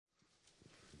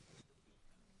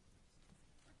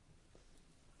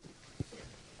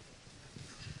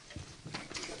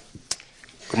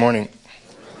morning.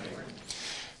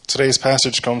 Today's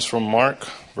passage comes from Mark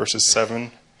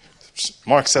 7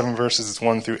 verses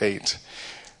 1 through 8.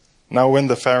 Now when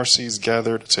the Pharisees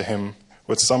gathered to him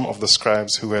with some of the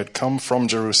scribes who had come from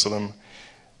Jerusalem,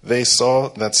 they saw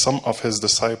that some of his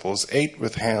disciples ate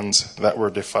with hands that were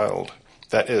defiled,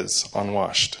 that is,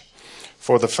 unwashed.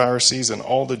 For the Pharisees and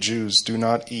all the Jews do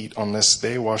not eat unless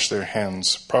they wash their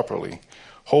hands properly,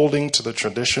 holding to the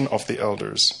tradition of the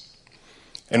elders.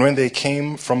 And when they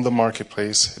came from the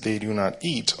marketplace, they do not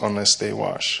eat unless they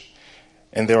wash.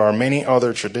 And there are many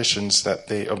other traditions that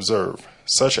they observe,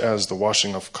 such as the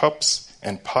washing of cups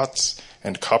and pots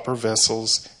and copper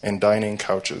vessels and dining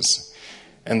couches.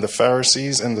 And the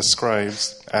Pharisees and the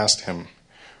scribes asked him,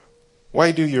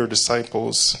 "Why do your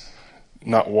disciples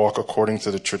not walk according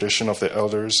to the tradition of the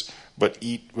elders, but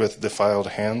eat with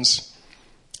defiled hands?"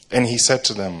 And he said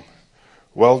to them,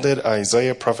 "Well did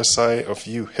Isaiah prophesy of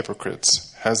you hypocrites,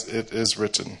 as it is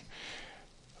written,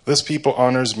 'This people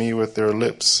honors me with their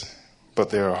lips, but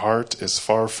their heart is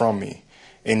far from me.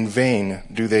 In vain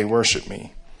do they worship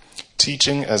me,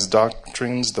 teaching as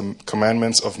doctrines the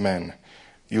commandments of men.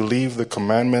 You leave the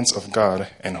commandments of God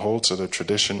and hold to the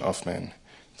tradition of men.'"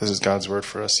 This is God's word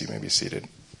for us. You may be seated.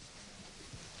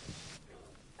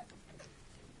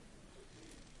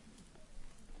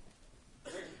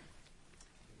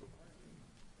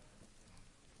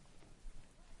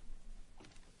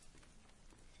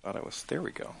 There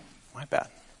we go. My bad.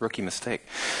 Rookie mistake.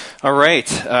 All right.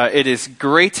 It is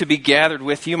great to be gathered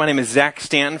with you. My name is Zach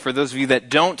Stanton. For those of you that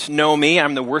don't know me,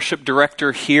 I'm the worship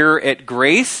director here at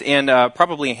Grace, and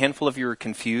probably a handful of you are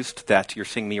confused that you're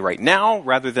seeing me right now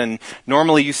rather than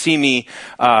normally you see me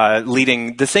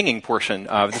leading the singing portion.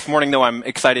 This morning, though, I'm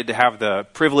excited to have the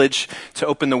privilege to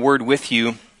open the Word with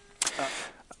you.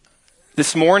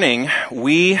 This morning,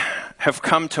 we have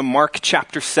come to Mark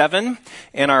chapter 7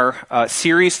 in our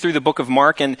series through the book of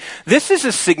Mark. And this is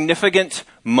a significant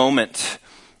moment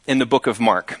in the book of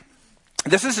Mark.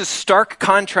 This is a stark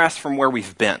contrast from where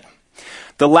we've been.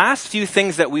 The last few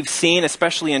things that we've seen,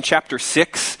 especially in chapter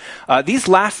 6, these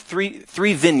last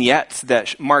three vignettes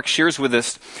that Mark shares with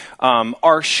us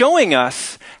are showing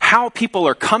us how people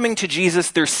are coming to Jesus.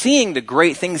 They're seeing the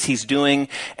great things he's doing,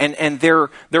 and they're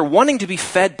wanting to be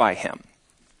fed by him.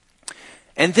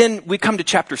 And then we come to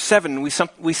chapter 7,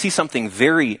 and we see something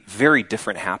very, very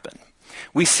different happen.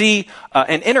 We see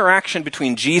an interaction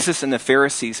between Jesus and the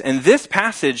Pharisees. And this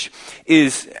passage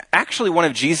is actually one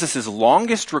of Jesus'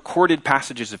 longest recorded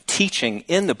passages of teaching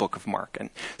in the book of Mark. And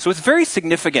so it's very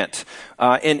significant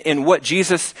in what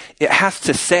Jesus has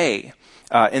to say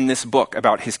in this book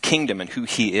about his kingdom and who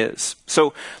he is.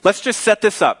 So let's just set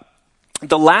this up.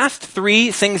 The last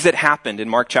three things that happened in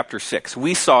Mark chapter 6,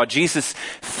 we saw Jesus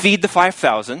feed the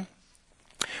 5,000.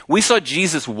 We saw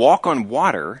Jesus walk on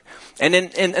water. And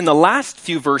in the last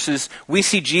few verses, we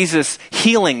see Jesus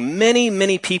healing many,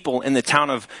 many people in the town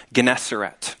of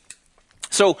Gennesaret.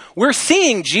 So we're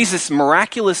seeing Jesus'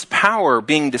 miraculous power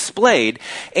being displayed.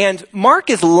 And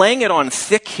Mark is laying it on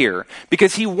thick here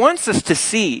because he wants us to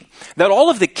see that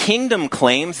all of the kingdom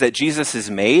claims that Jesus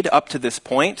has made up to this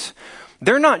point,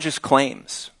 they're not just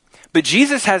claims, but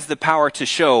Jesus has the power to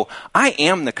show, I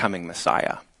am the coming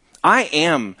Messiah. I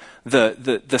am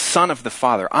the Son of the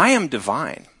Father. I am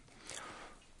divine.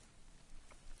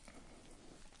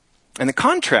 And the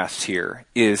contrast here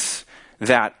is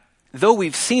that though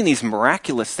we've seen these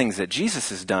miraculous things that Jesus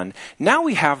has done, now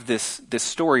we have this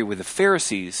story with the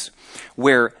Pharisees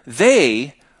where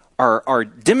they are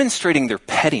demonstrating their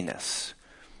pettiness.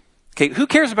 Okay, who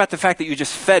cares about the fact that you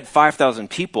just fed 5,000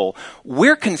 people?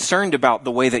 We're concerned about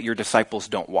the way that your disciples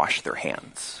don't wash their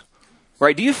hands.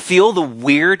 Right? Do you feel the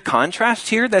weird contrast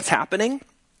here that's happening?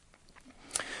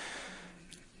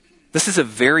 This is a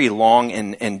very long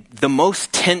and the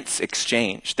most tense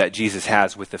exchange that Jesus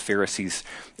has with the Pharisees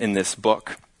in this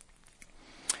book.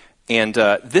 And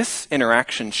this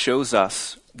interaction shows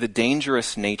us the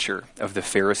dangerous nature of the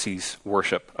Pharisees'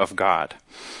 worship of God.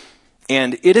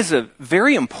 And it is a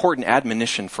very important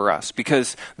admonition for us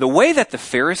because the way that the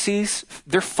Pharisees,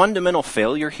 their fundamental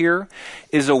failure here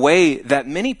is a way that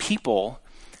many people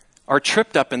are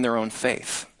tripped up in their own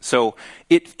faith. So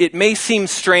it may seem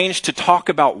strange to talk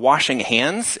about washing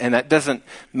hands, and that doesn't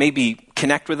maybe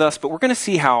connect with us, but we're going to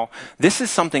see how this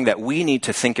is something that we need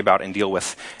to think about and deal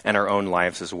with in our own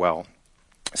lives as well.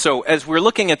 So as we're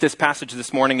looking at this passage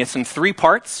this morning, it's in three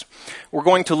parts. We're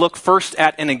going to look first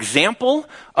at an example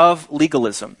of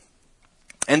legalism.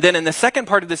 And then in the second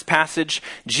part of this passage,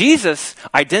 Jesus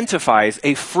identifies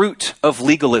a fruit of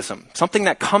legalism, something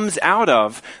that comes out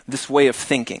of this way of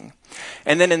thinking.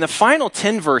 And then in the final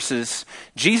 10 verses,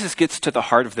 Jesus gets to the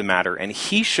heart of the matter, and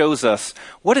he shows us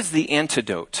what is the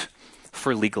antidote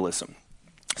for legalism.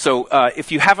 So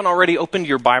if you haven't already opened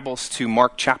your Bibles to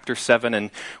Mark chapter 7, and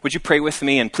would you pray with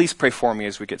me, and please pray for me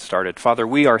as we get started. Father,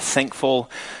 we are thankful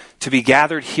to be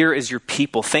gathered here as your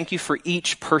people. Thank you for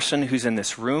each person who's in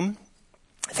this room.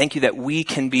 Thank you that we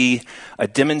can be a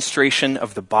demonstration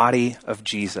of the body of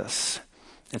Jesus.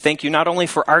 And thank you not only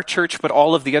for our church, but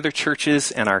all of the other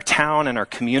churches in our town and our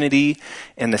community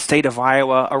in the state of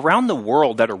Iowa, around the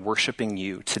world that are worshiping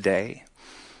you today.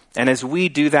 And as we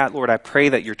do that, Lord, I pray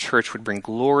that your church would bring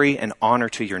glory and honor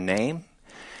to your name,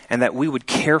 and that we would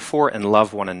care for and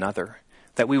love one another,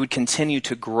 that we would continue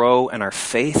to grow in our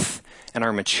faith and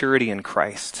our maturity in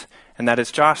Christ. And that,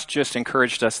 as Josh just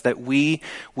encouraged us, that we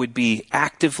would be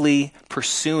actively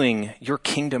pursuing your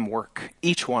kingdom work,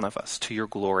 each one of us, to your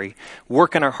glory.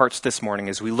 Work in our hearts this morning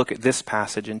as we look at this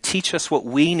passage and teach us what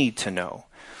we need to know,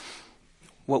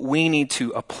 what we need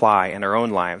to apply in our own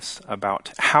lives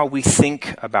about how we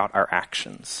think about our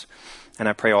actions. And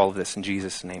I pray all of this in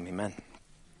Jesus' name, amen.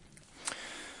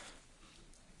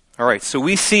 All right, so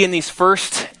we see in these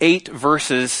first 8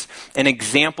 verses an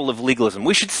example of legalism.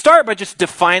 We should start by just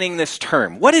defining this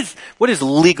term. What is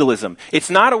legalism? It's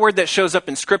not a word that shows up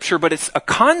in Scripture, but it's a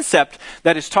concept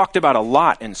that is talked about a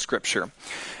lot in Scripture.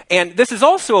 And this is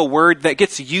also a word that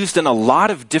gets used in a lot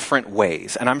of different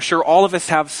ways. And I'm sure all of us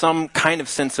have some kind of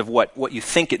sense of what you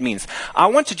think it means. I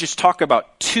want to just talk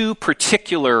about 2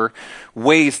 particular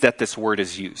ways that this word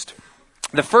is used.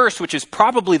 The first, which is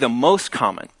probably the most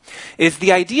common, is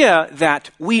the idea that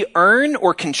we earn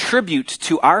or contribute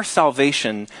to our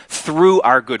salvation through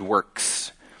our good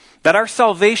works. That our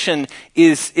salvation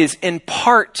is in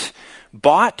part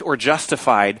bought or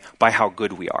justified by how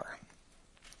good we are.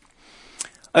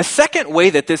 A second way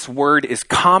that this word is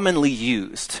commonly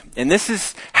used, and this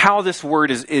is how this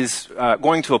word is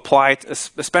going to apply,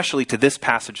 especially to this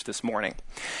passage this morning.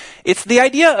 It's the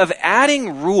idea of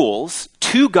adding rules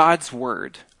to God's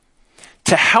word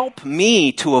to help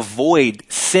me to avoid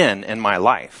sin in my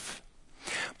life.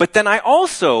 But then I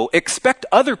also expect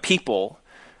other people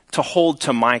to hold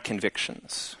to my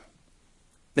convictions.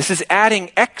 This is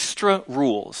adding extra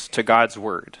rules to God's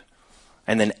word,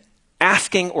 and then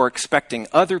asking or expecting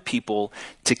other people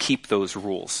to keep those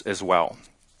rules as well.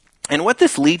 And what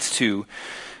this leads to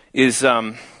is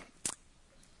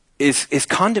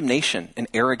condemnation and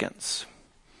arrogance.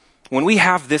 When we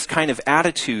have this kind of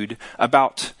attitude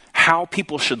about how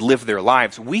people should live their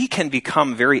lives, we can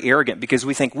become very arrogant because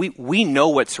we think we know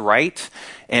what's right,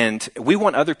 and we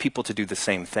want other people to do the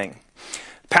same thing.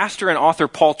 Pastor and author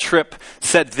Paul Tripp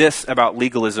said this about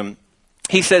legalism.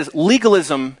 He says,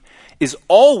 legalism is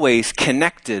always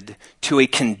connected to a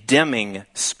condemning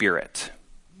spirit.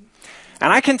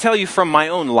 And I can tell you from my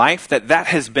own life that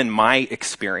has been my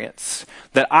experience,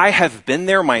 that I have been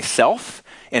there myself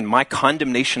in my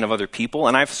condemnation of other people,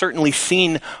 and I've certainly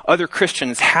seen other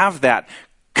Christians have that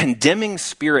condemning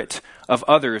spirit of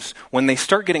others when they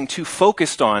start getting too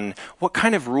focused on what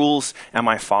kind of rules am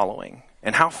I following,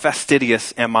 and how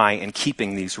fastidious am I in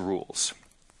keeping these rules.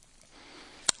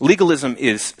 Legalism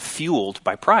is fueled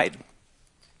by pride.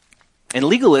 And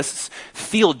legalists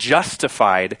feel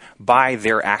justified by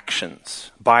their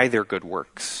actions, by their good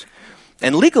works.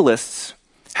 And legalists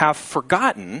have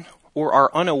forgotten or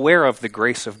are unaware of the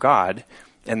grace of God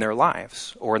in their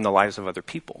lives or in the lives of other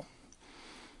people.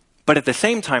 But at the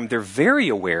same time, they're very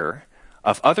aware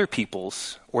of other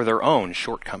people's or their own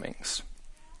shortcomings.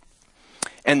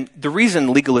 And the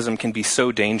reason legalism can be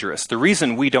so dangerous, the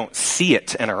reason we don't see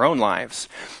it in our own lives,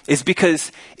 is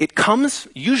because it comes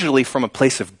usually from a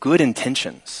place of good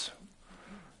intentions.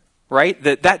 Right?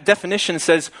 That definition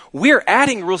says we're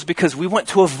adding rules because we want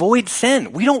to avoid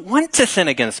sin. We don't want to sin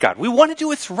against God. We want to do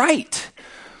what's right.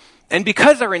 And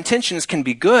because our intentions can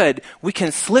be good, we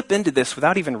can slip into this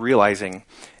without even realizing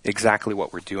exactly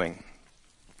what we're doing.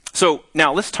 So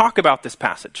now let's talk about this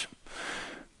passage.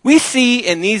 We see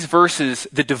in these verses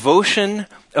the devotion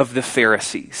of the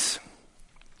Pharisees.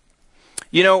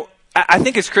 You know, I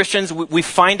think as Christians, we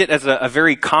find it as a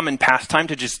very common pastime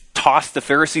to just toss the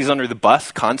Pharisees under the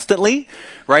bus constantly,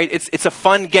 right? It's a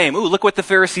fun game. Ooh, look what the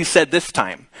Pharisees said this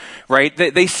time, right?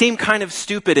 They seem kind of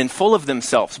stupid and full of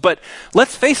themselves. But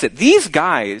let's face it, these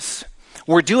guys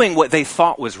were doing what they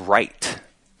thought was right.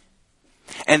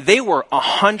 And they were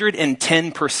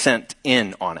 110%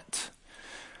 in on it.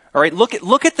 All right, look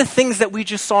at the things that we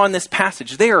just saw in this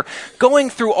passage. They are going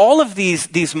through all of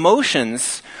these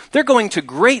motions. They're going to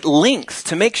great lengths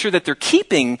to make sure that they're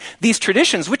keeping these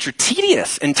traditions, which are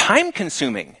tedious and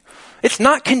time-consuming. It's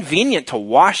not convenient to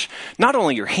wash not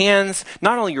only your hands,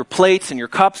 not only your plates and your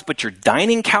cups, but your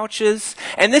dining couches.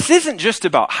 And this isn't just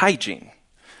about hygiene,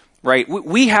 right?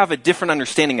 We have a different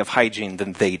understanding of hygiene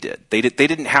than they did. They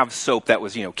didn't have soap that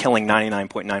was, killing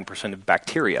 99.9% of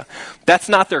bacteria. That's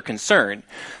not their concern.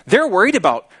 They're worried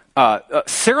about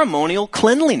ceremonial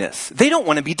cleanliness. They don't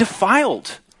want to be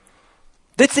defiled.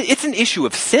 It's an issue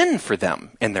of sin for them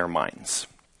in their minds.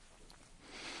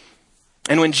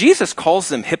 And when Jesus calls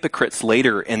them hypocrites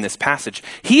later in this passage,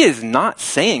 he is not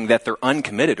saying that they're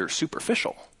uncommitted or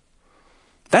superficial.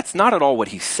 That's not at all what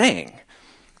he's saying.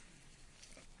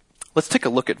 Let's take a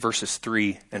look at verses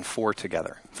 3 and 4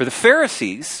 together. For the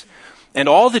Pharisees and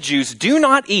all the Jews do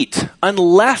not eat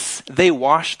unless they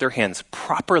wash their hands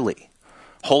properly,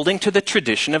 holding to the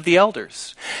tradition of the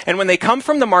elders. And when they come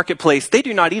from the marketplace, they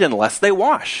do not eat unless they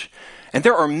wash. And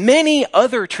there are many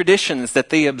other traditions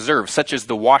that they observe, such as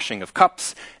the washing of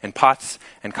cups and pots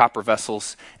and copper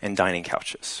vessels and dining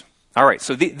couches. All right,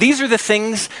 so these are the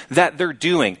things that they're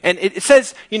doing. And it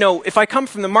says, if I come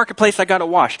from the marketplace, I got to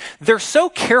wash. They're so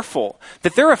careful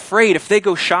that they're afraid if they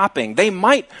go shopping, they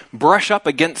might brush up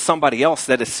against somebody else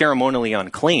that is ceremonially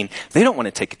unclean. They don't want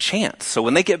to take a chance. So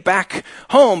when they get back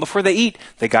home before they eat,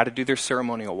 they got to do their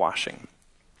ceremonial washing.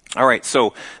 All right,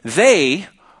 so they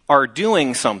are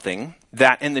doing something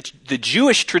that in the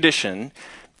Jewish tradition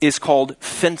is called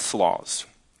fence laws.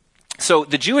 So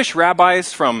the Jewish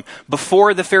rabbis from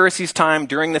before the Pharisees' time,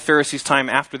 during the Pharisees' time,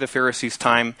 after the Pharisees'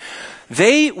 time,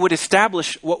 they would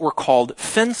establish what were called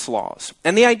fence laws.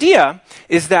 And the idea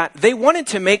is that they wanted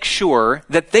to make sure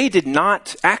that they did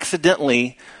not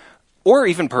accidentally or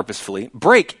even purposefully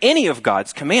break any of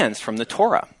God's commands from the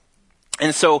Torah.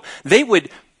 And so they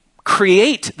would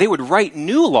write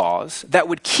new laws that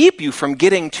would keep you from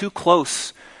getting too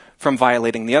close from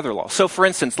violating the other law. So for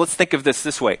instance, let's think of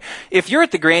this way. If you're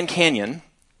at the Grand Canyon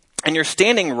and you're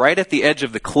standing right at the edge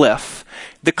of the cliff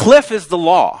is the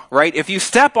law, right? If you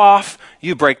step off,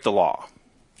 you break the law.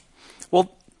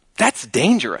 Well, that's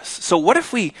dangerous. So what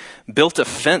if we built a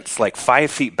fence like 5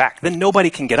 feet back? Then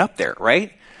nobody can get up there,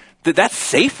 right? That's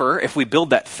safer if we build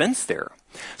that fence there.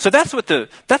 So that's what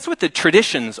the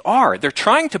traditions are. They're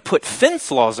trying to put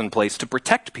fence laws in place to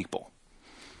protect people.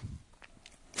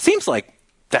 Seems like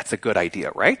that's a good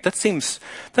idea, right? That seems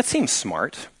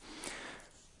smart.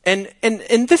 And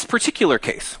in this particular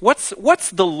case, what's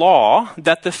the law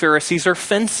that the Pharisees are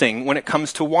fencing when it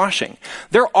comes to washing?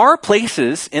 There are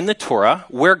places in the Torah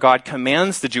where God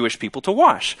commands the Jewish people to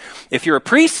wash. If you're a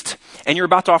priest and you're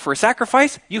about to offer a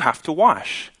sacrifice, you have to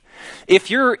wash. If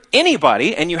you're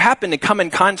anybody and you happen to come in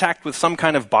contact with some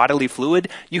kind of bodily fluid,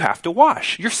 you have to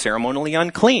wash. You're ceremonially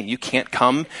unclean. You can't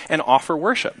come and offer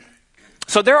worship.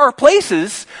 So there are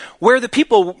places where the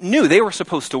people knew they were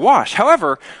supposed to wash.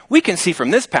 However, we can see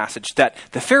from this passage that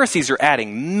the Pharisees are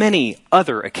adding many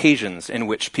other occasions in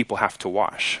which people have to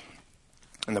wash.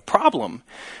 And the problem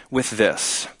with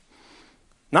this,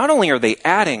 not only are they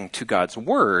adding to God's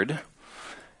word,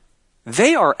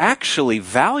 they are actually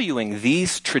valuing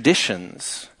these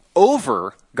traditions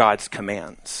over God's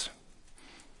commands.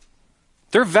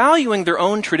 They're valuing their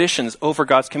own traditions over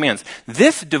God's commands.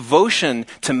 This devotion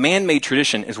to man-made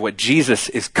tradition is what Jesus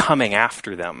is coming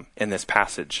after them in this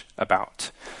passage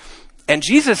about. And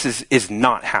Jesus is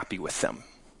not happy with them.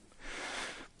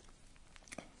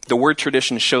 The word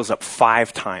tradition shows up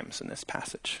 5 times in this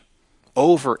passage,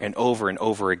 over and over and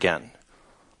over again.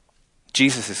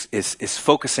 Jesus is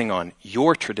focusing on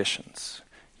your traditions.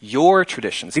 Your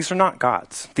traditions. These are not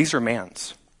God's. These are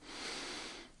man's.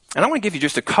 And I want to give you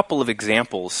just a couple of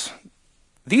examples.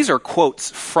 These are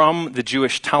quotes from the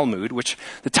Jewish Talmud, which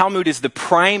the Talmud is the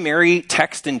primary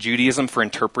text in Judaism for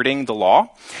interpreting the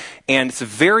law. And it's a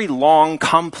very long,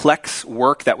 complex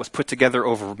work that was put together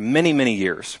over many, many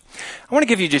years. I want to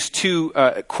give you just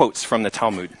 2 quotes from the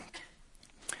Talmud.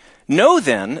 Know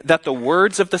then that the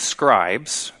words of the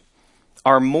scribes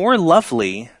are more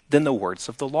lovely than the words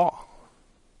of the law.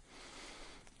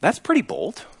 That's pretty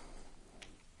bold.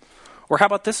 Or how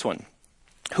about this one?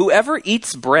 Whoever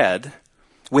eats bread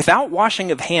without washing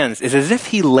of hands is as if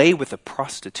he lay with a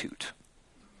prostitute.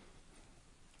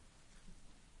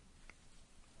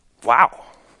 Wow.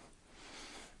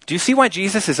 Do you see why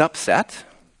Jesus is upset?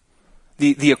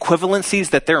 The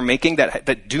equivalencies that they're making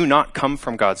that do not come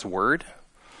from God's word.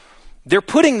 They're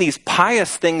putting these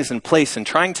pious things in place and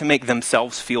trying to make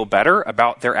themselves feel better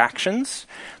about their actions.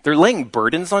 They're laying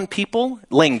burdens on people,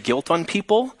 laying guilt on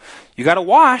people. You got to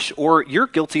wash, or you're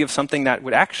guilty of something that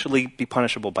would actually be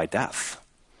punishable by death.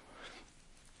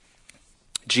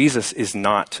 Jesus is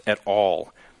not at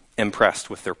all impressed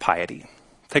with their piety.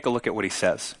 Take a look at what he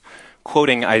says.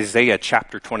 Quoting Isaiah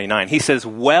chapter 29, he says,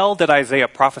 "Well did Isaiah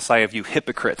prophesy of you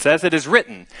hypocrites, as it is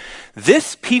written,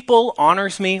 this people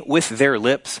honors me with their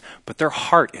lips, but their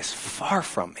heart is far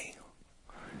from me.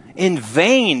 In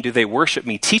vain do they worship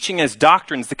me, teaching as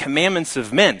doctrines the commandments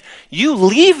of men. You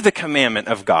leave the commandment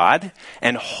of God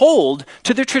and hold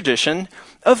to the tradition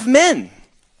of men.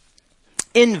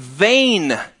 In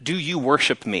vain do you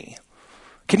worship me."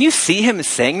 Can you see him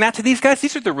saying that to these guys?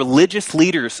 These are the religious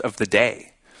leaders of the day.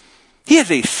 He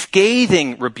has a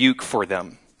scathing rebuke for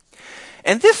them.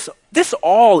 And this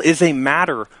all is a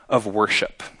matter of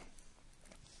worship.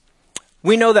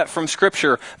 We know that from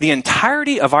Scripture, the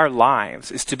entirety of our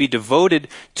lives is to be devoted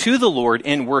to the Lord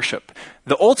in worship.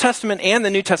 The Old Testament and the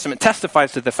New Testament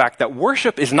testifies to the fact that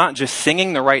worship is not just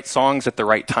singing the right songs at the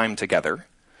right time together.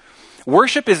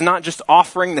 Worship is not just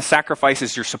offering the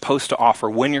sacrifices you're supposed to offer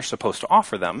when you're supposed to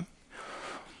offer them.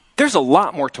 There's a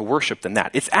lot more to worship than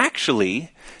that. It's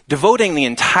actually devoting the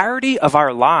entirety of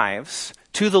our lives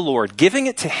to the Lord, giving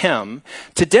it to him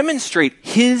to demonstrate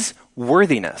his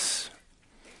worthiness.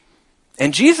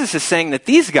 And Jesus is saying that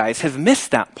these guys have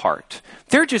missed that part.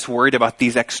 They're just worried about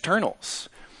these externals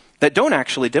that don't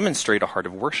actually demonstrate a heart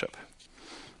of worship.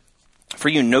 For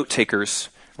you note takers,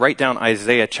 write down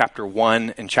Isaiah chapter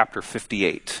 1 and chapter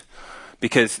 58,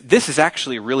 because this is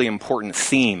actually a really important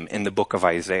theme in the book of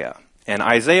Isaiah. And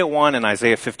Isaiah 1 and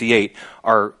Isaiah 58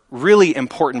 are really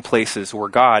important places where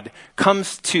God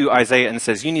comes to Isaiah and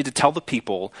says, you need to tell the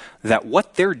people that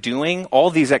what they're doing, all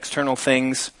these external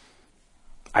things,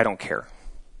 I don't care.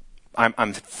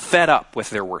 I'm fed up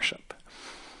with their worship.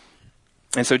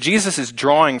 And so Jesus is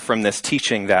drawing from this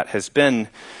teaching that has been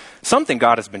something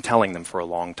God has been telling them for a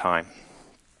long time.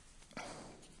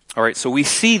 All right, so we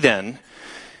see then,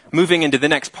 moving into the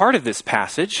next part of this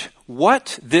passage,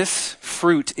 what this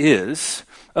fruit is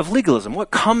of legalism,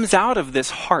 what comes out of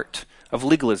this heart of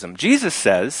legalism. Jesus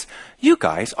says, you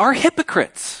guys are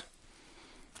hypocrites.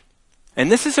 And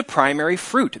this is a primary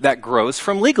fruit that grows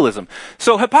from legalism.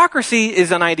 So hypocrisy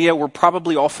is an idea we're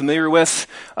probably all familiar with.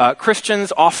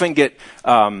 Christians often get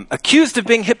accused of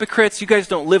being hypocrites. You guys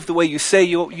don't live the way you say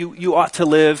you ought to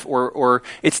live, or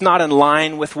it's not in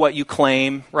line with what you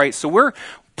claim, right? So we're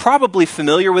probably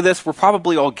familiar with this. We're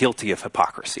probably all guilty of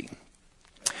hypocrisy.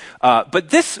 But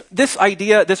this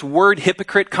idea, this word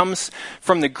hypocrite, comes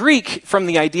from the Greek, from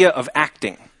the idea of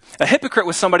acting. A hypocrite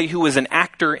was somebody who was an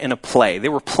actor in a play. They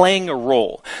were playing a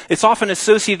role. It's often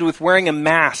associated with wearing a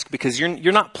mask because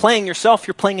you're not playing yourself,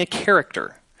 you're playing a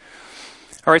character.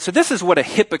 All right, so this is what a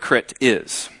hypocrite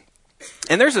is.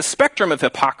 And there's a spectrum of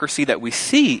hypocrisy that we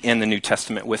see in the New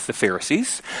Testament with the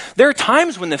Pharisees. There are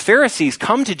times when the Pharisees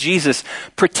come to Jesus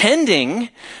pretending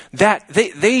that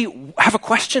they have a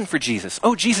question for Jesus.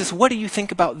 Oh, Jesus, what do you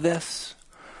think about this?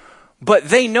 But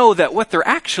they know that what they're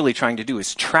actually trying to do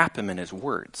is trap him in his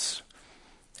words.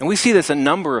 And we see this a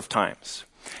number of times.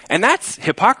 And that's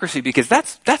hypocrisy because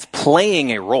that's playing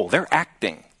a role. They're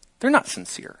acting. They're not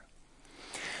sincere.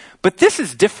 But this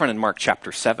is different in Mark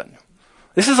chapter 7.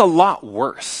 This is a lot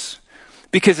worse.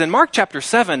 Because in Mark chapter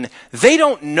 7, they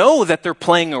don't know that they're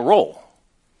playing a role.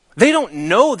 They don't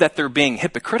know that they're being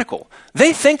hypocritical.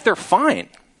 They think they're fine.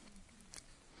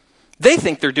 They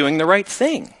think they're doing the right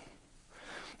thing.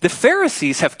 The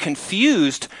Pharisees have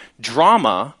confused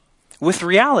drama with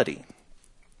reality.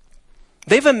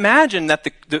 They've imagined that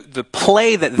the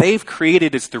play that they've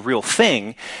created is the real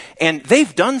thing, and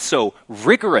they've done so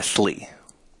rigorously.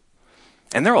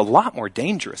 And they're a lot more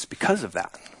dangerous because of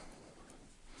that.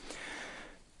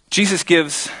 Jesus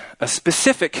gives a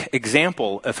specific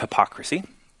example of hypocrisy.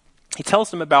 He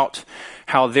tells them about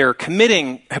how they're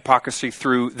committing hypocrisy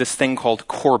through this thing called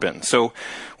Corban. So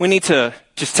we need to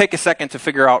just take a second to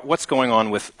figure out what's going on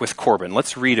with Corban.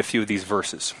 Let's read a few of these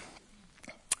verses.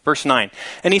 Verse 9,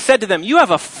 and he said to them, you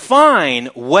have a fine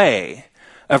way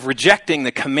of rejecting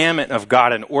the commandment of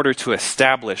God in order to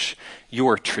establish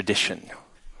your tradition.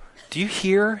 Do you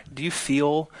hear, do you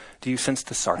feel, do you sense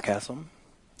the sarcasm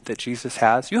that Jesus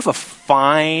has? You have a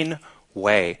fine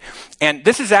way. And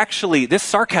this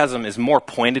sarcasm is more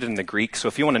pointed in the Greek, so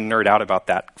if you want to nerd out about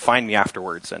that, find me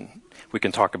afterwards and we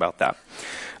can talk about that.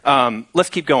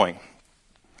 Let's keep going.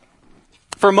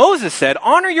 For Moses said,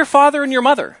 honor your father and your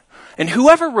mother, and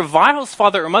whoever reviles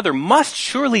father or mother must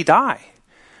surely die.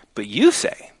 But you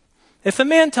say, If a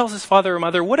man tells his father or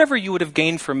mother, whatever you would have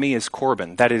gained from me is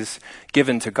Corban, that is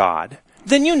given to God,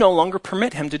 then you no longer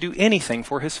permit him to do anything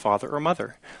for his father or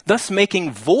mother, thus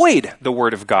making void the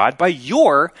word of God by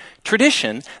your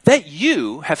tradition that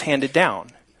you have handed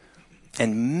down.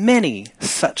 And many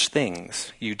such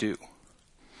things you do.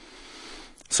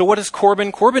 So what is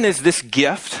Corban? Corban is this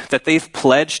gift that they've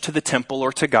pledged to the temple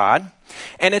or to God.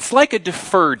 And it's like a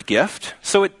deferred gift.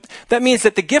 So that means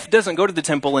that the gift doesn't go to the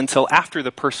temple until after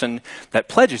the person that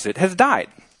pledges it has died.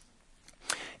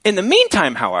 In the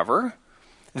meantime, however,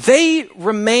 they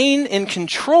remain in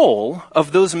control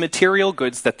of those material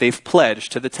goods that they've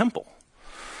pledged to the temple.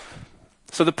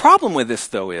 So the problem with this,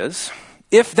 though, is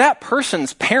if that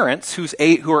person's parents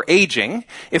who are aging,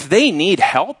 if they need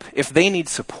help, if they need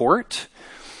support,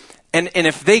 and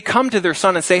if they come to their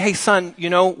son and say, hey, son,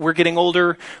 we're getting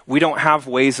older, we don't have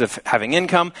ways of having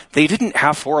income. They didn't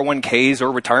have 401ks or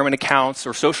retirement accounts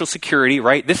or Social Security,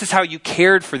 right? This is how you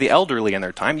cared for the elderly in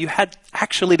their time. You had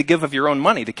actually to give of your own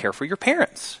money to care for your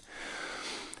parents.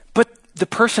 But the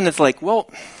person is like, well,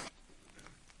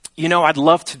 I'd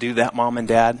love to do that, Mom and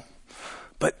Dad.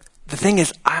 But the thing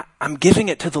is, I'm giving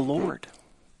it to the Lord.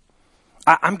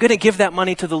 I'm going to give that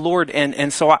money to the Lord.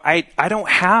 And so I don't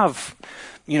have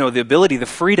the ability, the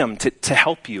freedom to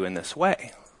help you in this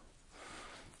way.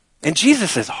 And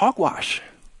Jesus says, hogwash.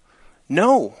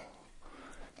 No.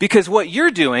 Because what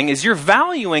you're doing is you're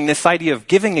valuing this idea of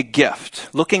giving a gift,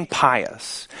 looking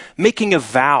pious, making a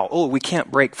vow. Oh, we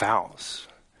can't break vows.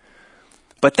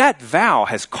 But that vow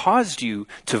has caused you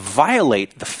to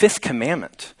violate the fifth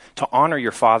commandment, to honor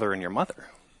your father and your mother.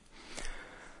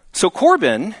 So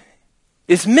Corban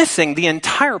is missing the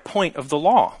entire point of the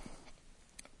law.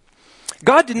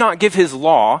 God did not give his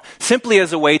law simply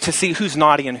as a way to see who's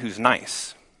naughty and who's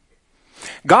nice.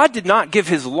 God did not give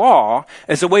his law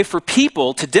as a way for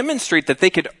people to demonstrate that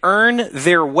they could earn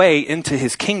their way into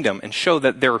his kingdom and show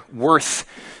that they're worth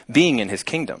being in his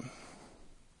kingdom.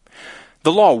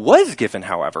 The law was given,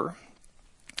 however,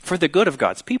 for the good of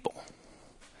God's people.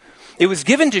 It was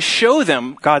given to show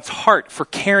them God's heart for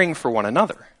caring for one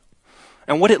another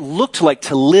and what it looked like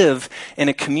to live in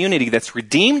a community that's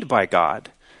redeemed by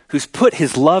God, who's put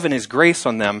his love and his grace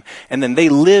on them, and then they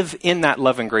live in that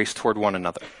love and grace toward one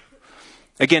another.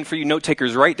 Again, for you note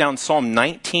takers, write down Psalm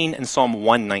 19 and Psalm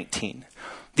 119.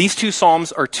 These two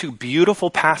Psalms are two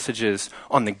beautiful passages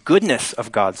on the goodness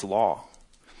of God's law.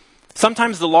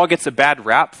 Sometimes the law gets a bad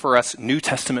rap for us New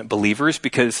Testament believers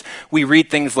because we read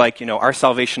things like, our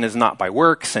salvation is not by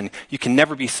works and you can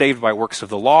never be saved by works of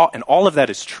the law, and all of that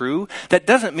is true. That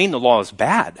doesn't mean the law is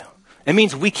bad. It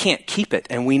means we can't keep it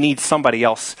and we need somebody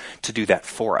else to do that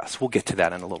for us. We'll get to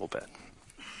that in a little bit.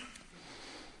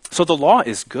 So the law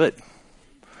is good.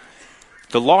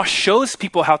 The law shows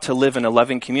people how to live in a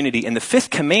loving community, and the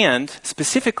fifth command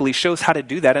specifically shows how to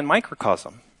do that in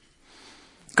microcosm.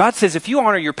 God says, if you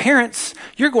honor your parents,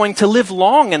 you're going to live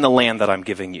long in the land that I'm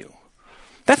giving you.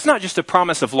 That's not just a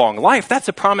promise of long life. That's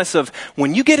a promise of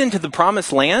when you get into the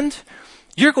promised land,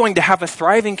 you're going to have a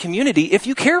thriving community if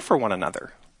you care for one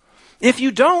another. If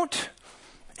you don't,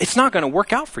 it's not going to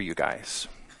work out for you guys.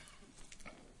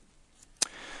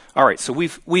 All right, so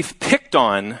we've picked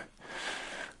on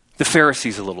the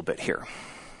Pharisees a little bit here.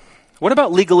 What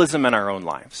about legalism in our own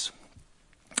lives?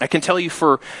 I can tell you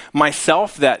for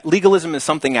myself that legalism is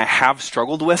something I have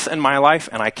struggled with in my life,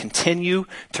 and I continue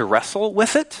to wrestle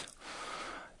with it.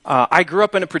 I grew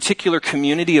up in a particular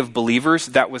community of believers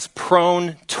that was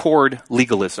prone toward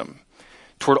legalism,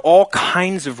 toward all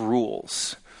kinds of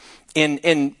rules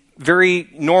in very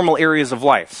normal areas of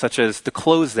life, such as the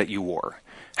clothes that you wore,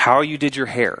 how you did your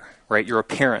hair, right, your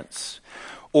appearance,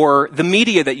 or the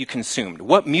media that you consumed.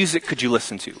 What music could you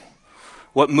listen to?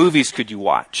 What movies could you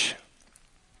watch?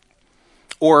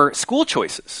 Or school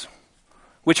choices,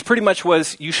 which pretty much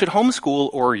was you should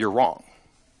homeschool or you're wrong.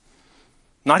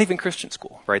 Not even Christian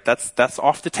school, right? That's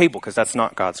off the table because that's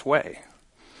not God's way.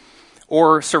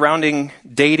 Or surrounding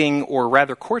dating or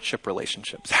rather courtship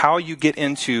relationships. How you get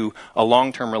into a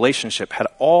long-term relationship had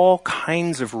all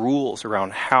kinds of rules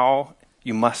around how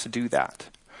you must do that.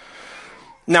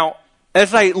 Now,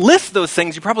 as I list those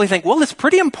things, you probably think, well, it's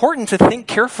pretty important to think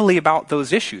carefully about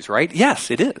those issues, right?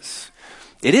 Yes, it is.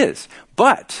 It is.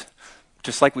 But,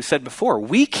 just like we said before,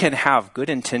 we can have good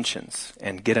intentions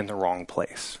and get in the wrong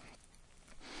place.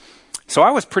 So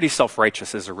I was pretty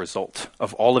self-righteous as a result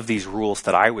of all of these rules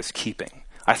that I was keeping.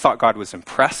 I thought God was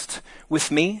impressed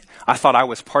with me. I thought I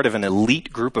was part of an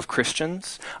elite group of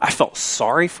Christians. I felt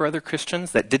sorry for other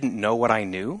Christians that didn't know what I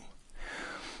knew.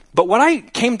 But what I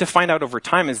came to find out over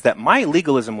time is that my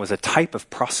legalism was a type of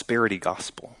prosperity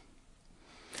gospel.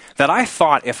 that I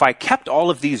thought if I kept all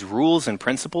of these rules and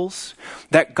principles,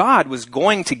 that God was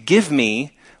going to give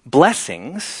me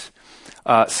blessings,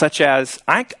 such as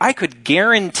I could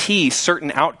guarantee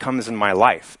certain outcomes in my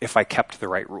life if I kept the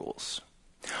right rules.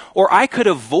 Or I could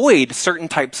avoid certain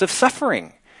types of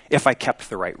suffering if I kept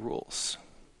the right rules.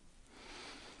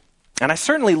 And I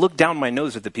certainly looked down my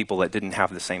nose at the people that didn't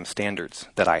have the same standards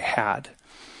that I had.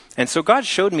 And so God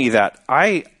showed me that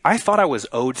I thought I was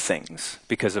owed things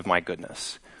because of my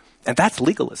goodness. And that's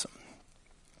legalism.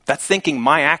 That's thinking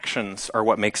my actions are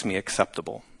what makes me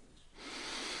acceptable.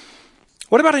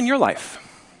 What about in your life?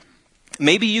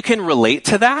 Maybe you can relate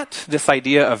to that, this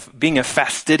idea of being a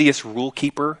fastidious rule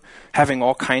keeper, having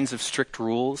all kinds of strict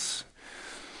rules.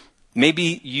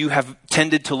 Maybe you have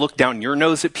tended to look down your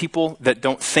nose at people that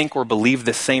don't think or believe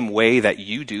the same way that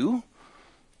you do.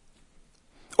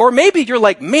 Or maybe you're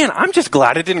like, man, I'm just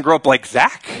glad I didn't grow up like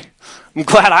Zach. I'm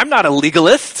glad I'm not a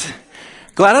legalist.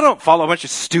 Glad I don't follow a bunch of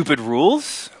stupid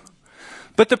rules.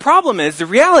 But the problem is, the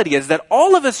reality is that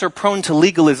all of us are prone to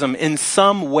legalism in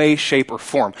some way, shape, or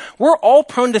form. We're all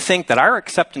prone to think that our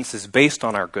acceptance is based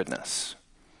on our goodness.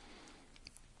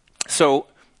 So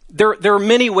there are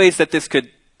many ways that this could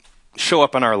show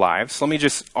up in our lives. Let me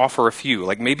just offer a few.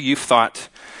 Like maybe you've thought,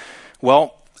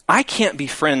 well, I can't be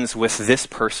friends with this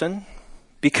person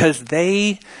because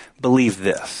they believe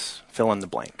this, fill in the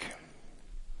blank.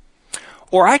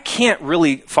 Or I can't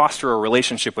really foster a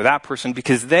relationship with that person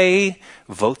because they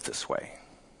vote this way.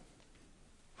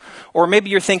 Or maybe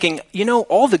you're thinking,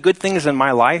 all the good things in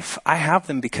my life, I have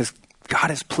them because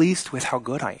God is pleased with how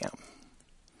good I am.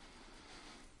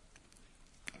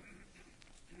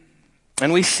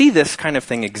 And we see this kind of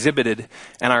thing exhibited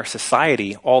in our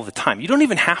society all the time. You don't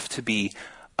even have to be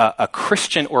a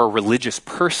Christian or a religious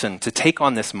person to take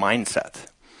on this mindset.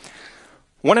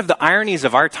 One of the ironies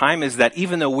of our time is that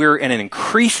even though we're in an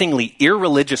increasingly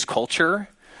irreligious culture,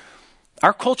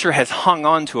 our culture has hung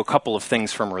on to a couple of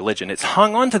things from religion. It's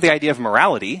hung on to the idea of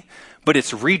morality, but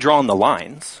it's redrawn the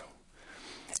lines.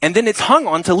 And then it's hung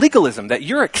on to legalism, that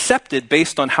you're accepted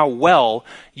based on how well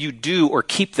you do or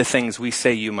keep the things we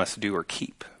say you must do or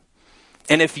keep.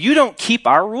 And if you don't keep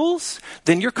our rules,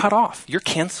 then you're cut off. You're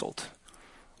canceled.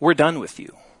 We're done with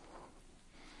you.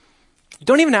 You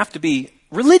don't even have to be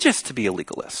religious to be a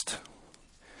legalist.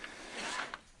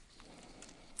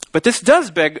 But this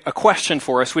does beg a question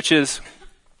for us, which is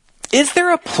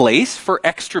there a place for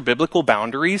extra biblical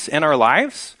boundaries in our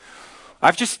lives?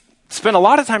 I've just spent a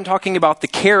lot of time talking about the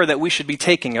care that we should be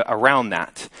taking around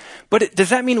that. But does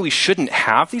that mean we shouldn't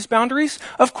have these boundaries?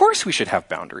 Of course we should have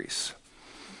boundaries.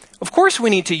 Of course we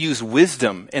need to use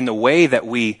wisdom in the way that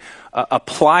we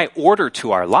apply order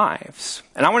to our lives.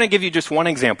 And I want to give you just one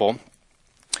example.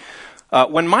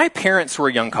 When my parents were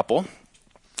a young couple,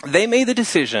 they made the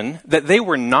decision that they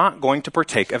were not going to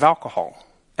partake of alcohol,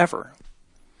 ever.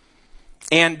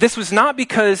 And this was not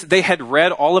because they had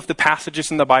read all of the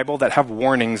passages in the Bible that have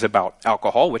warnings about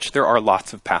alcohol, which there are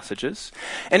lots of passages.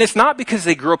 And it's not because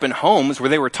they grew up in homes where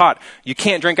they were taught, you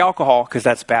can't drink alcohol because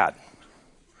that's bad.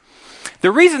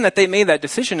 The reason that they made that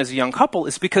decision as a young couple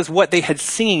is because what they had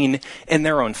seen in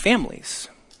their own families.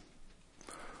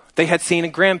 They had seen a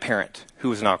grandparent who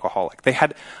was an alcoholic. They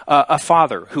had a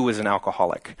father who was an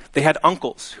alcoholic. They had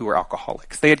uncles who were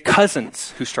alcoholics. They had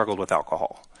cousins who struggled with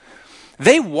alcohol.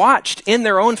 They watched in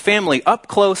their own family, up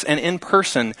close and in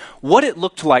person, what it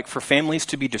looked like for families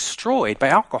to be destroyed by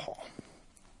alcohol.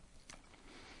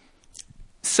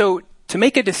 So to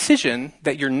make a decision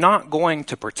that you're not going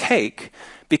to partake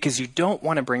because you don't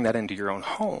want to bring that into your own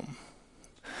home,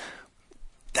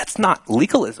 that's not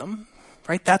legalism,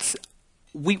 right?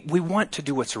 We want to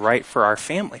do what's right for our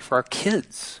family, for our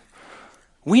kids.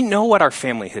 We know what our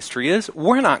family history is.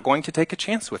 We're not going to take a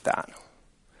chance with that.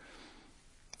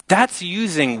 That's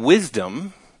using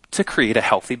wisdom to create a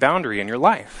healthy boundary in your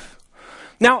life.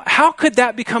 Now, how could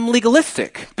that become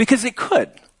legalistic? Because it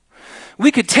could.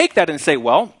 We could take that and say,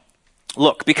 well,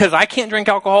 look, because I can't drink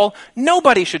alcohol,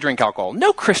 nobody should drink alcohol.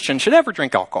 No Christian should ever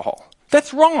drink alcohol.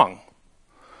 That's wrong.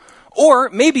 Or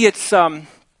maybe it's,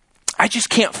 I just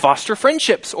can't foster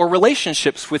friendships or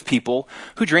relationships with people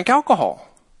who drink alcohol.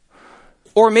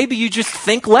 Or maybe you just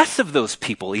think less of those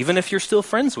people, even if you're still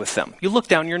friends with them. You look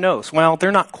down your nose. Well, they're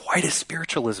not quite as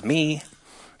spiritual as me.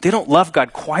 They don't love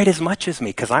God quite as much as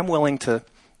me because I'm willing to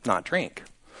not drink.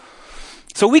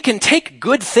 So we can take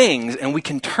good things and we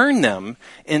can turn them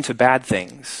into bad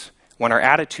things when our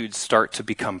attitudes start to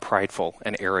become prideful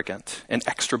and arrogant and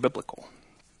extra biblical.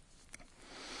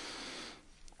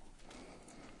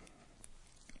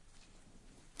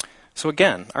 So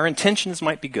again, our intentions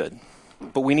might be good,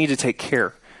 but we need to take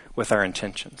care with our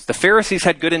intentions. The Pharisees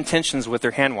had good intentions with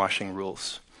their hand-washing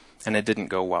rules. and it didn't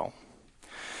go well.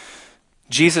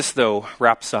 Jesus, though,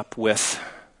 wraps up with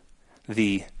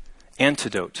the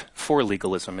antidote for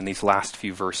legalism in these last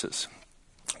few verses.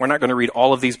 We're not going to read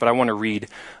all of these, but I want to read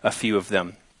a few of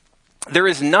them. There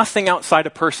is nothing outside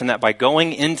a person that by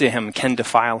going into him can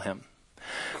defile him.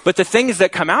 But the things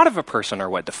that come out of a person are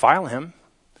what defile him.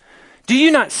 Do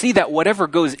you not see that whatever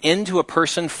goes into a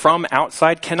person from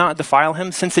outside cannot defile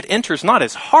him, since it enters not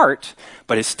his heart,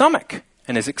 but his stomach,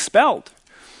 and is expelled?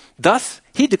 Thus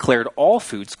he declared all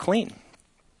foods clean.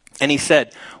 And he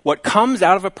said, what comes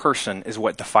out of a person is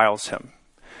what defiles him.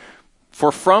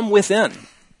 For from within,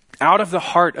 out of the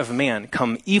heart of man,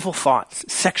 come evil thoughts,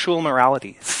 sexual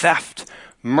immorality, theft,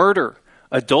 murder,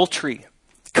 adultery,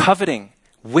 coveting,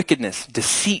 wickedness,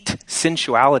 deceit,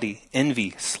 sensuality,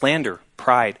 envy, slander,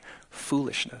 pride,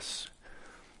 foolishness.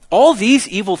 All these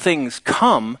evil things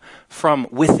come from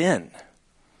within,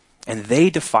 and they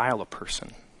defile a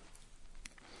person.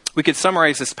 We could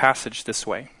summarize this passage this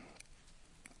way.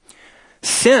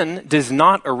 Sin does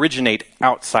not originate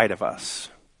outside of us,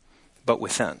 but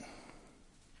within.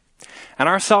 And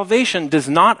our salvation does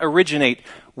not originate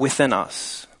within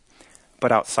us,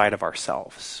 but outside of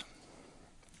ourselves.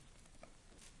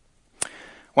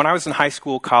 When I was in high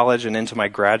school, college, and into my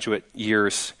graduate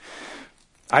years,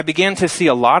 I began to see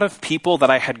a lot of people that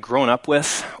I had grown up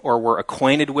with or were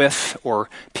acquainted with, or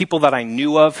people that I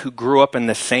knew of who grew up in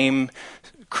the same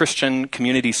Christian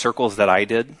community circles that I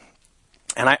did.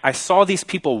 And I saw these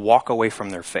people walk away from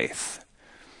their faith.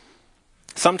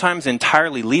 Sometimes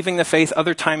entirely leaving the faith,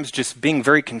 other times just being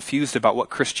very confused about what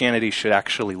Christianity should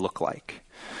actually look like.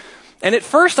 And at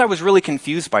first I was really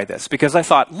confused by this because I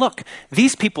thought, look,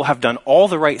 these people have done all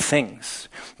the right things.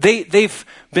 They've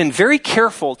been very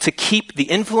careful to keep the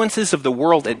influences of the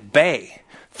world at bay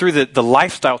through the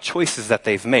lifestyle choices that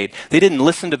they've made. They didn't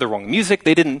listen to the wrong music.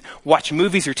 They didn't watch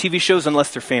movies or TV shows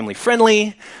unless they're family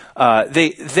friendly.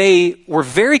 They were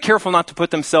very careful not to put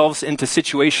themselves into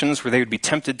situations where they would be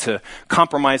tempted to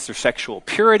compromise their sexual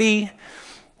purity.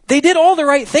 They did all the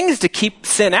right things to keep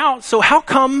sin out. So how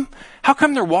come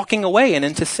they're walking away and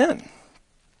into sin?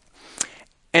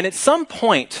 And at some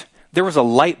point, there was a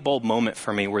light bulb moment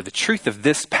for me where the truth of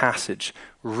this passage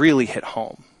really hit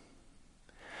home.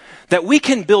 That we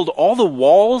can build all the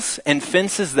walls and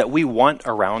fences that we want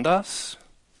around us.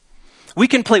 We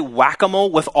can play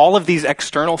whack-a-mole with all of these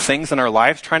external things in our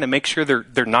lives, trying to make sure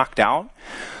they're knocked out.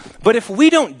 But if we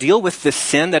don't deal with the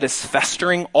sin that is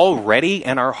festering already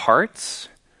in our hearts,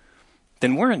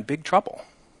 then we're in big trouble.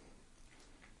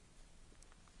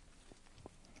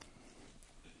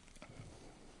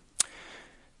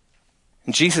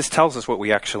 And Jesus tells us what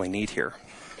we actually need here.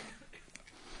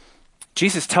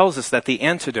 Jesus tells us that the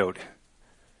antidote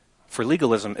for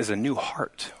legalism is a new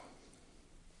heart.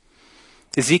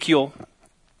 Ezekiel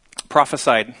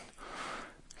prophesied,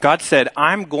 God said,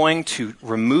 I'm going to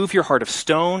remove your heart of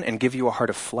stone and give you a heart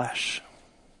of flesh.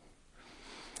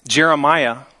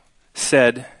 Jeremiah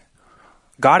said,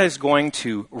 God is going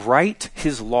to write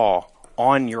his law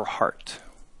on your heart.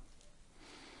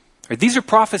 These are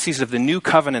prophecies of the new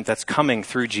covenant that's coming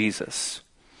through Jesus.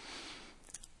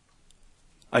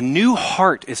 A new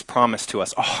heart is promised to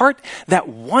us, a heart that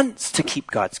wants to keep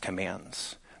God's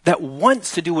commands, that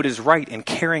wants to do what is right in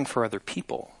caring for other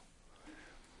people,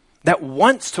 that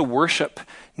wants to worship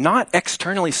not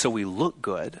externally so we look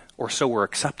good or so we're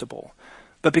acceptable,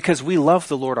 but because we love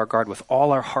the Lord our God with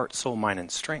all our heart, soul, mind, and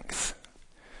strength.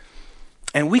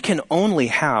 And we can only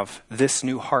have this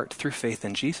new heart through faith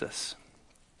in Jesus.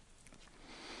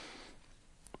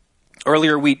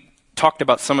 Earlier we talked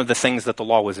about some of the things that the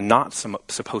law was not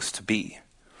supposed to be,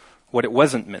 what it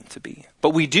wasn't meant to be.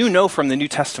 But we do know from the New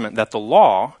Testament that the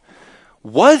law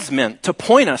was meant to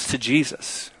point us to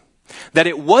Jesus, that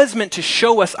it was meant to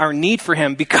show us our need for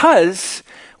him, because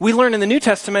we learn in the New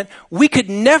Testament we could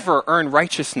never earn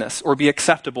righteousness or be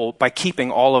acceptable by keeping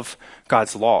all of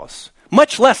God's laws,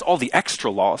 much less all the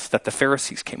extra laws that the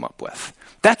Pharisees came up with.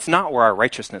 That's not where our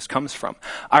righteousness comes from.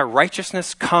 Our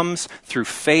righteousness comes through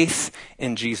faith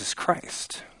in Jesus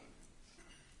Christ.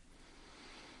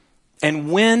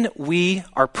 And when we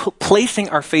are placing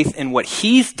our faith in what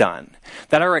he's done,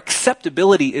 that our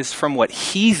acceptability is from what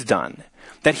he's done,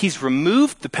 that he's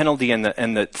removed the penalty and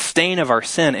the stain of our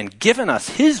sin and given us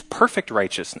his perfect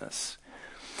righteousness,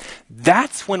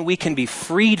 that's when we can be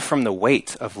freed from the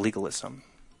weight of legalism.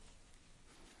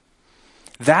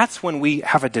 That's when we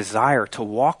have a desire to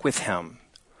walk with him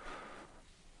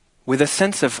with a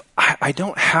sense of, I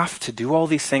don't have to do all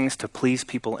these things to please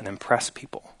people and impress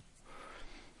people.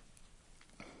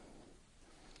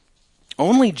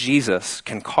 Only Jesus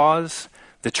can cause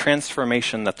the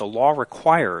transformation that the law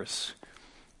requires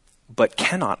but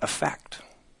cannot affect.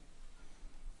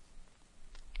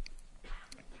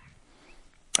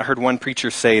 I heard one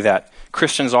preacher say that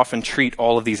Christians often treat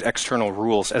all of these external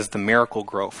rules as the miracle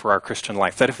grow for our Christian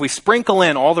life. That if we sprinkle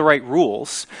in all the right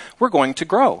rules, we're going to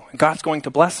grow. God's going to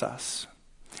bless us.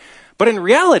 But in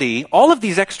reality, all of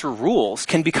these extra rules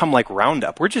can become like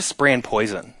Roundup. We're just spraying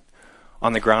poison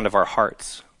on the ground of our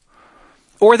hearts.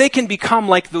 Or they can become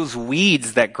like those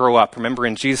weeds that grow up, remember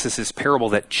in Jesus' parable,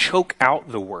 that choke out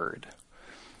the word.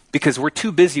 Because we're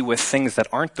too busy with things that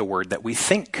aren't the word, that we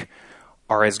think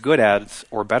are as good as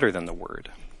or better than the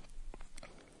word.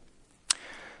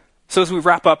 So as we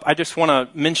wrap up, I just want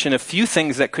to mention a few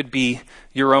things that could be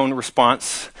your own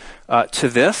response to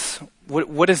this.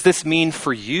 What does this mean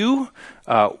for you?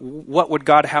 What would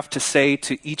God have to say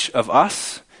to each of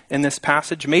us in this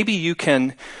passage? Maybe you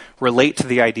can relate to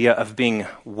the idea of being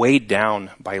weighed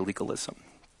down by legalism.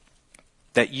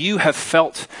 That you have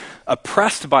felt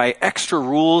oppressed by extra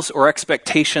rules or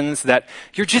expectations, that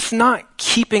you're just not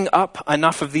keeping up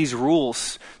enough of these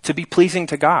rules to be pleasing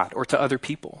to God or to other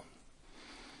people.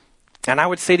 And I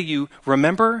would say to you,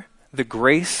 remember the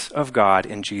grace of God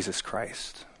in Jesus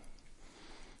Christ.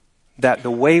 That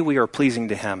the way we are pleasing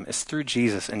to him is through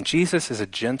Jesus, and Jesus is a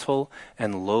gentle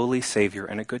and lowly Savior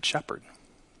and a good shepherd.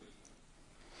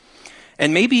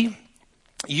 And maybe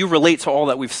you relate to all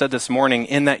that we've said this morning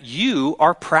in that you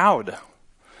are proud,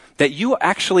 that you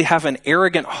actually have an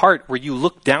arrogant heart where you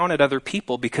look down at other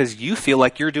people because you feel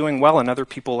like you're doing well and other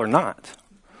people are not.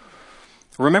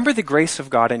 Remember the grace of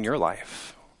God in your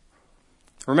life.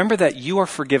 Remember that you are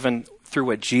forgiven through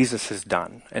what Jesus has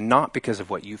done and not because of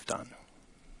what you've done.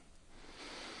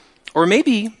 Or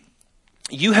maybe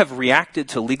you have reacted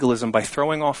to legalism by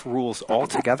throwing off rules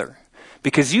altogether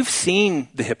because you've seen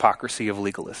the hypocrisy of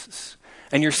legalists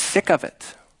and you're sick of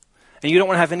it and you don't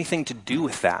want to have anything to do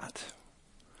with that.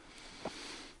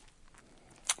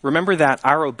 Remember that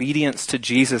our obedience to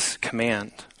Jesus'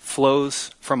 command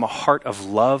flows from a heart of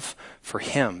love for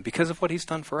him because of what he's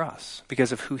done for us,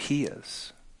 because of who he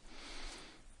is.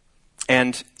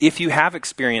 And if you have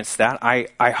experienced that,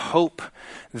 I hope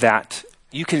that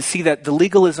you can see that the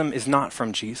legalism is not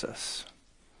from Jesus.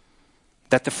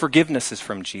 That the forgiveness is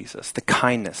from Jesus. The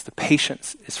kindness, the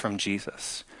patience is from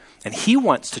Jesus. And he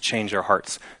wants to change our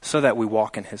hearts so that we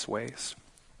walk in his ways.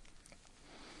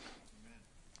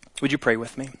 Would you pray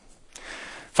with me?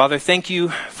 Father, thank you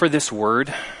for this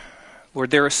word.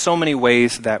 Lord, there are so many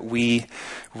ways that we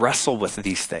wrestle with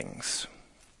these things.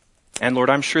 And Lord,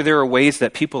 I'm sure there are ways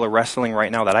that people are wrestling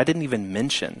right now that I didn't even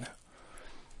mention.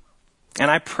 And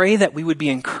I pray that we would be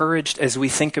encouraged as we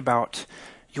think about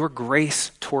your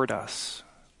grace toward us.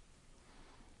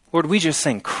 Lord, we just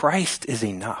sang, Christ is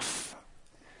enough.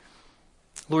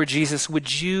 Lord Jesus,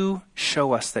 would you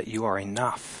show us that you are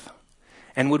enough?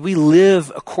 And would we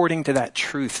live according to that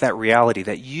truth, that reality,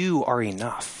 that you are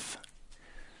enough?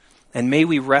 And may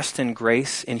we rest in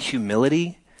grace, in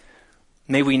humility.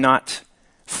 May we not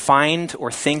find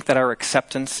or think that our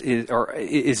acceptance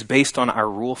is based on our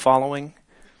rule following.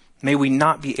 May we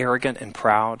not be arrogant and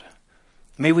proud.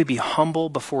 May we be humble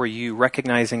before you,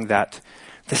 recognizing that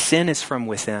the sin is from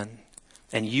within,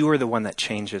 and you are the one that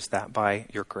changes that by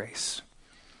your grace.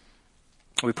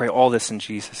 We pray all this in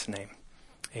Jesus' name.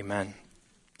 Amen.